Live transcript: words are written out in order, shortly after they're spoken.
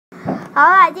好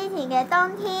耐之前嘅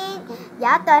冬天，有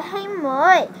一對兄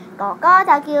妹，哥哥就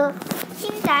叫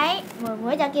謙仔，妹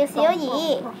妹就叫小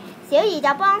兒。小兒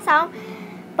就幫手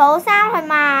補衫去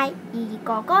賣，而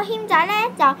哥哥謙仔呢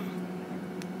就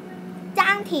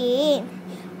耕田。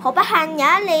好不幸有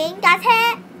一年架車，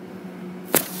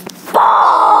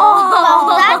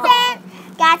嘣一聲，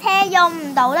架車用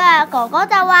唔到啦。哥哥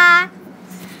就話：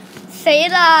死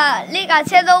啦！呢架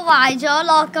車都壞咗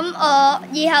咯，咁我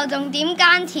以後仲點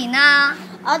耕田啊？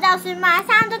我就算賣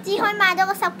衫都只可以賣到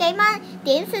個10幾蚊，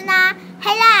點算啊？係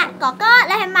啦，哥哥，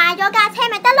你去賣咗架車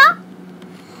咪得咯。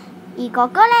而哥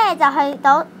哥呢，就去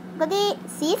到嗰啲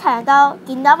市場度，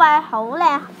見到位好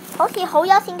靚，好似好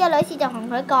有錢嘅女士，就同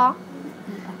佢講：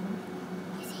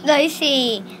女士，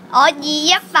我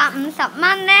以150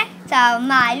蚊呢，就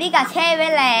賣呢架車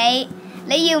俾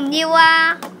你要唔要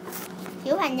啊？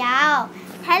小朋友，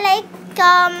睇你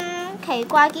咁奇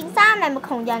怪件衫，你係咪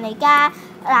窮人嚟㗎？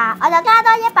嗱，我就加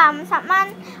多150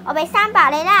蚊，我俾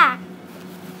300你啦。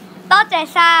多謝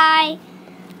晒。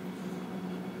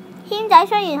謙仔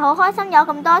雖然好開心有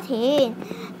咁多錢，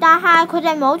但係佢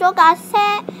哋冇咗架車，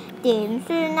點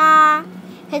算啊？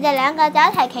佢哋兩個就一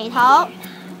齊祈禱。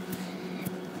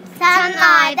親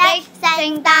愛的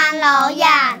聖誕老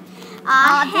人，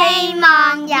我希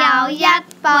望有一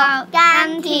部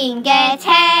耕田嘅車。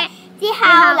之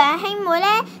後兩兄妹呢，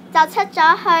就出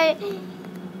咗去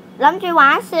諗住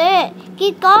玩雪，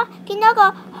結果見到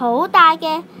個好大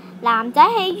嘅男仔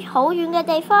喺好遠嘅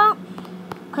地方，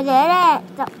佢哋呢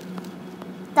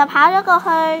就跑咗過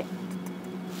去。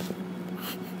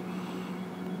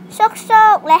叔叔，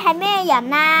你係咩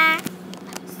人啊？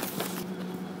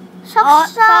叔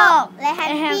叔，你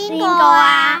係邊個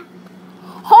啊？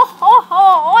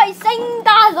我係聖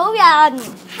誕老人。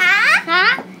吓？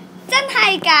真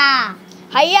係㗎？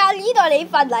係啊，呢度你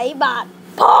份禮物。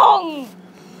砰！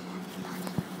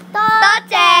多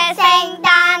謝聖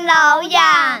誕老人。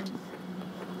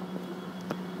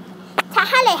拆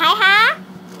開嚟睇下。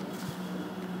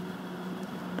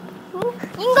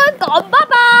應該講拜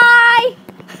拜。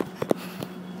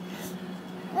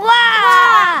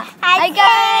哇！係車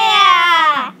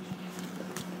啊！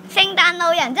聖誕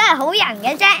老人真係好人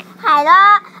嘅啫。係咯，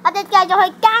我哋繼續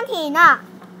去耕田啊！